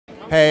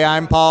Hey,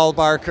 I'm Paul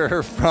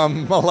Barker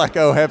from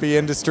Malekko Heavy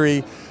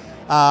Industry.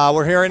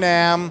 We're here at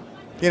NAMM.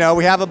 You know,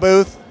 we have a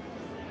booth.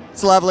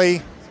 It's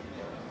lovely.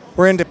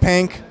 We're into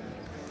pink.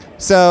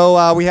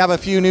 So we have a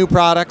few new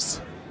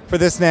products for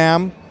this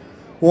NAMM.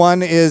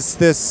 One is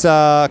this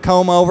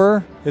comb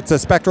over. It's a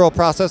spectral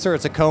processor.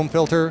 It's a comb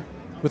filter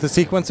with a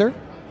sequencer.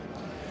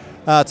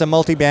 It's a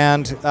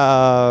multi-band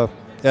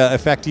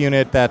effect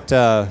unit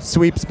that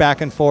sweeps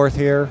back and forth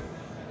here.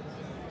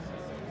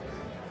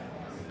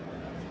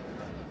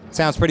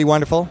 Sounds pretty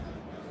wonderful.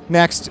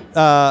 Next,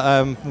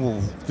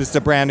 this is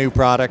a brand new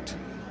product.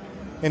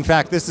 In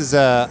fact, this is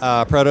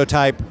a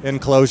prototype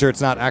enclosure. It's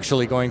not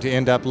actually going to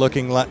end up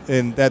looking like,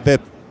 the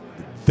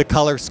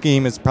color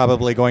scheme is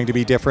probably going to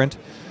be different.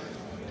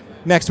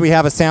 Next, we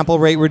have a sample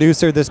rate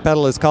reducer. This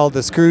pedal is called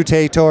the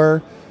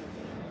Screwtator.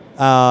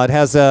 It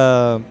has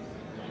a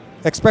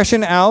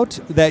expression out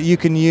that you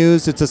can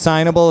use. It's a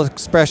signable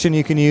expression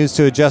you can use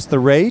to adjust the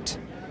rate,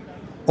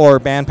 or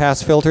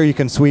bandpass filter. You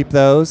can sweep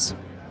those.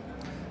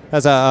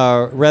 Has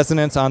a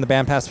resonance on the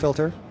bandpass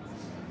filter.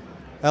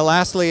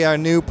 Lastly, our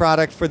new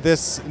product for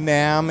this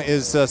NAMM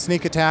is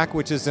Sneak Attack,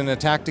 which is an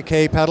attack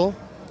decay pedal.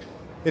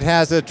 It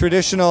has a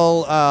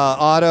traditional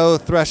auto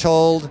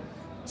threshold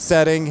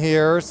setting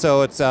here,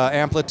 so it's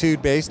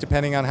amplitude based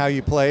depending on how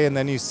you play, and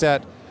then you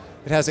set,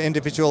 it has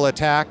individual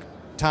attack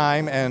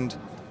time and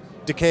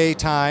decay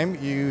time.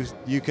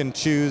 You can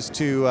choose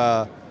to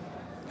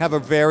have a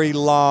very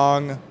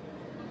long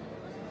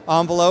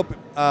envelope.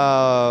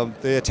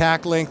 The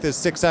attack length is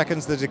 6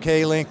 seconds, the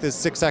decay length is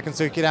 6 seconds,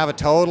 so you can have a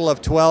total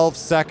of 12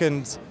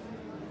 seconds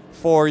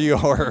for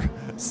your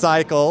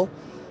cycle.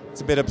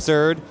 It's a bit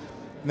absurd.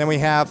 And then we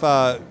have,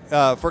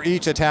 for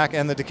each attack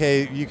and the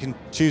decay, you can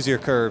choose your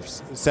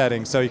curves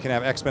setting, so you can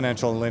have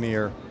exponential and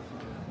linear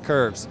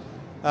curves.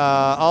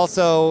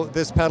 Also,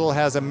 this pedal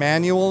has a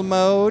manual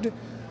mode,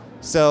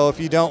 so if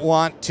you don't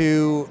want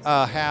to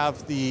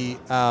have the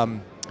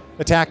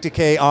attack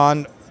decay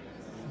on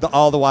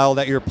all the while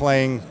that you're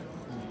playing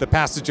the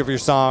passage of your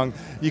song,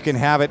 you can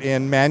have it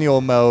in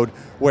manual mode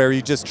where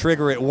you just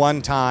trigger it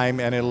one time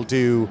and it'll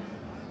do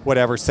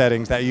whatever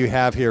settings that you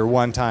have here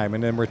one time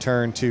and then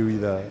return to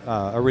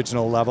the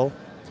original level.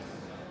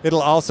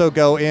 It'll also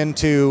go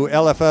into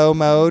LFO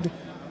mode,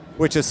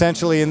 which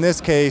essentially in this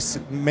case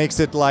makes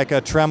it like a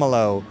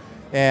tremolo,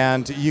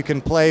 and you can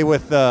play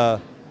with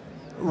the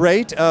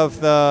rate of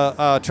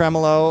the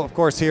tremolo, of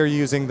course here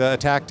using the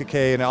attack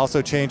decay, and it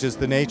also changes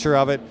the nature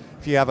of it.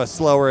 If you have a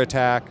slower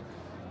attack,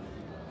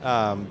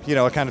 you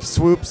know, it kind of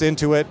swoops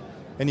into it,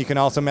 and you can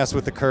also mess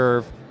with the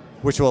curve,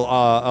 which will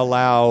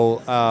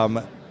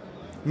allow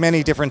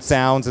many different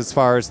sounds as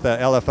far as the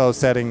LFO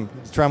setting,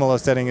 tremolo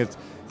setting. It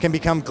can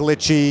become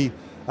glitchy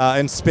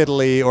and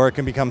spittly, or it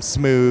can become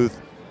smooth,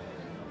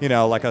 you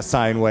know, like a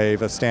sine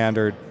wave, a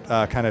standard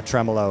kind of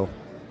tremolo.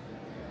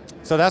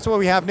 So that's what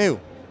we have new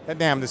at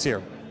NAMM this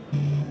year.